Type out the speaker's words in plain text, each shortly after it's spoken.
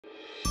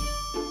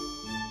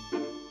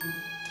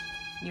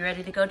You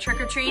ready to go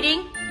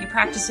trick-or-treating? You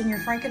practicing your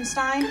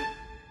Frankenstein?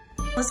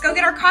 Let's go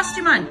get our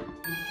costume on.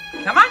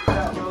 Come on,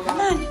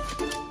 come on.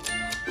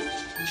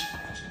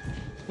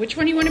 Which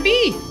one do you want to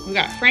be? We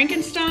got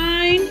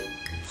Frankenstein,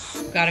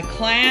 we've got a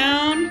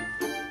clown,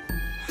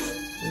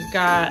 we've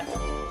got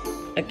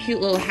a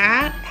cute little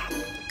hat.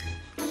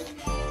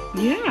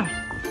 Yeah.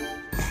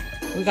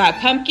 We got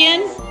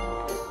pumpkin.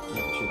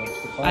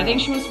 I think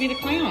she wants to be the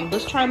clown.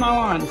 Let's try them all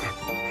on.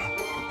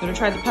 Gonna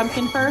try the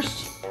pumpkin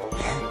first.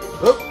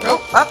 Oh,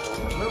 up.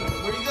 Where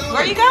are you going?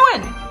 Where are you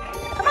going?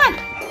 Come on.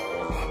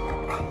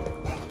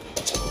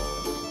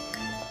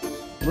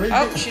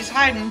 Oh, she's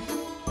hiding.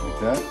 Like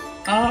that?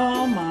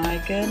 Oh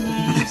my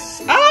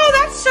goodness. Oh,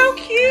 that's so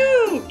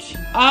cute.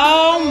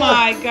 Oh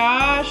my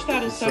gosh,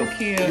 that is so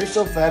cute. You're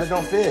so fat it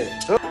don't fit.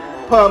 Oh.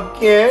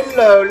 Pumpkin,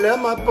 Lola,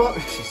 my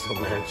pumpkin. She's so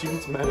mad. She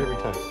gets mad every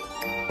time.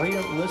 Why you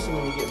have to listen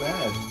when you get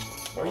mad?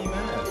 Why are you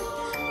mad?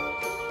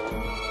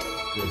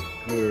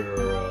 Good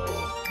girl.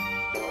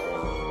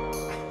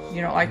 You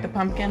don't like the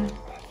pumpkin?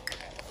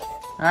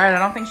 All right, I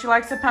don't think she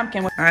likes the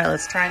pumpkin. All right,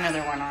 let's try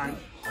another one on.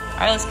 All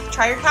right, let's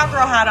try your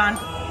cowgirl hat on.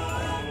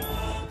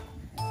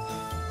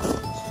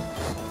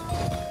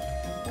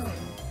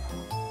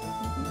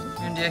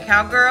 You gonna do a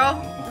cowgirl?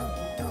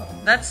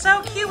 That's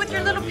so cute with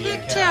your little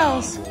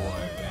pigtails.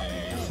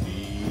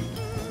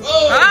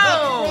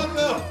 Oh!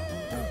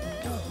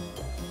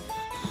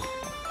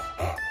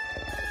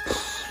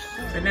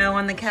 So no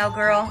on the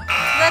cowgirl.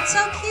 That's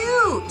so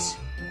cute.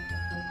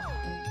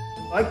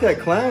 Like that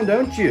clown,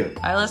 don't you?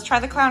 All right, let's try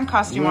the clown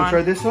costume You want on. to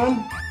try this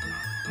one?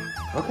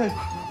 Okay.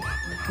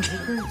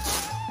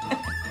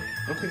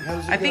 Okay, how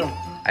does it go?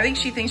 I think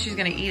she thinks she's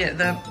gonna eat it.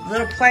 The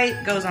little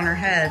plate goes on her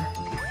head.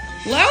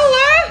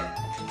 Lola!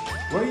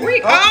 Where are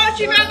you? Oh,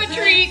 she found the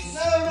treats.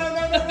 No.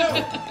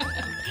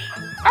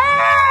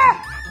 Ah!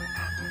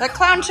 That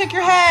clown shook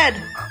your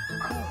head.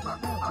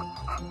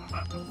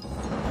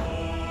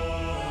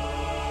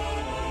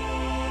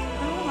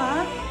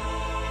 Lola?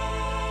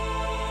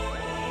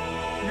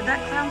 Did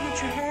that clown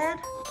hit your head?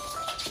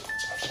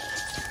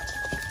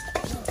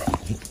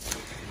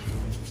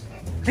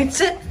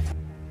 Fix it.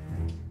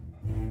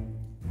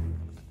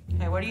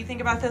 Okay, what do you think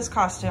about this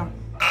costume?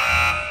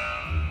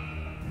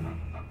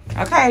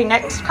 Okay,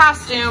 next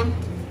costume.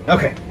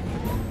 Okay.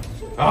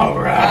 All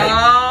right.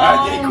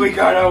 I think we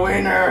got a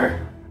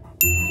winner.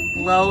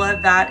 Lola,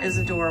 that is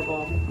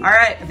adorable. All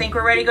right, I think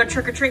we're ready to go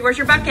trick or treat. Where's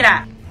your bucket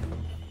at?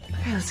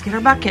 Okay, let's get our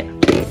bucket.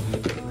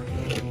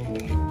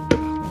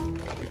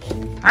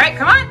 All right,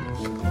 come on.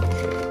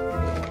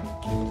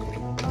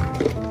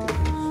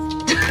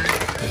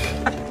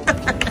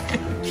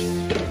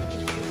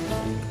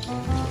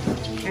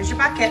 Here's your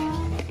bucket.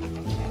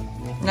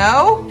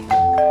 No?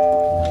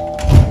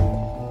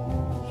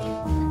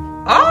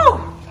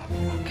 Oh!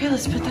 Okay,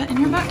 let's put that in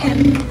your bucket.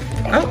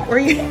 Oh, where are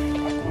you?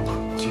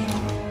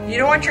 You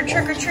don't want your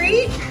trick or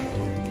treat?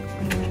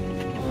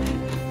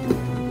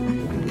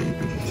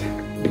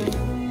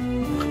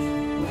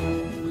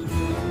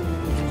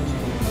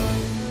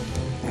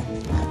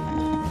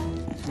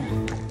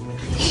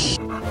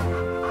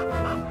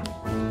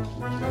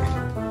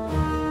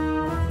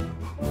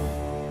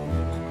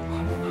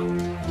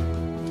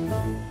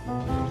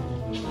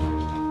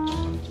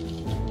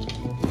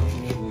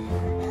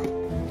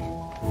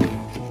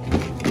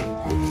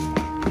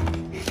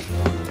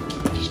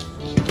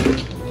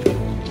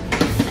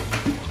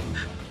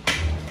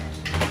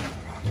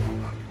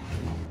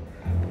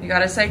 You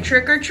gotta say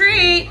trick or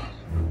treat.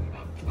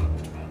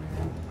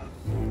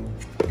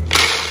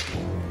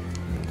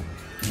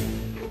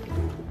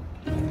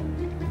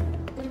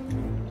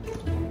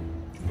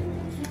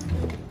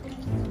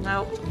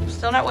 Nope,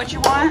 still not what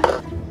you want?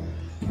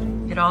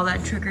 Get all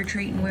that trick or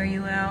treat and wear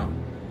you out?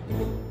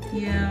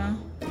 Yeah.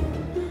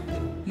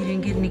 You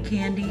didn't get any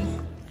candy?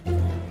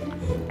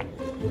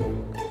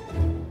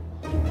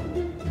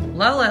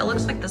 Lola, it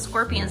looks like the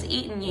scorpion's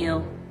eating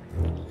you.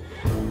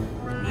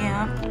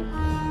 Yeah.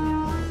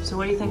 So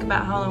what do you think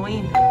about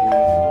Halloween?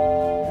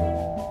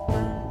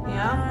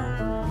 Yeah?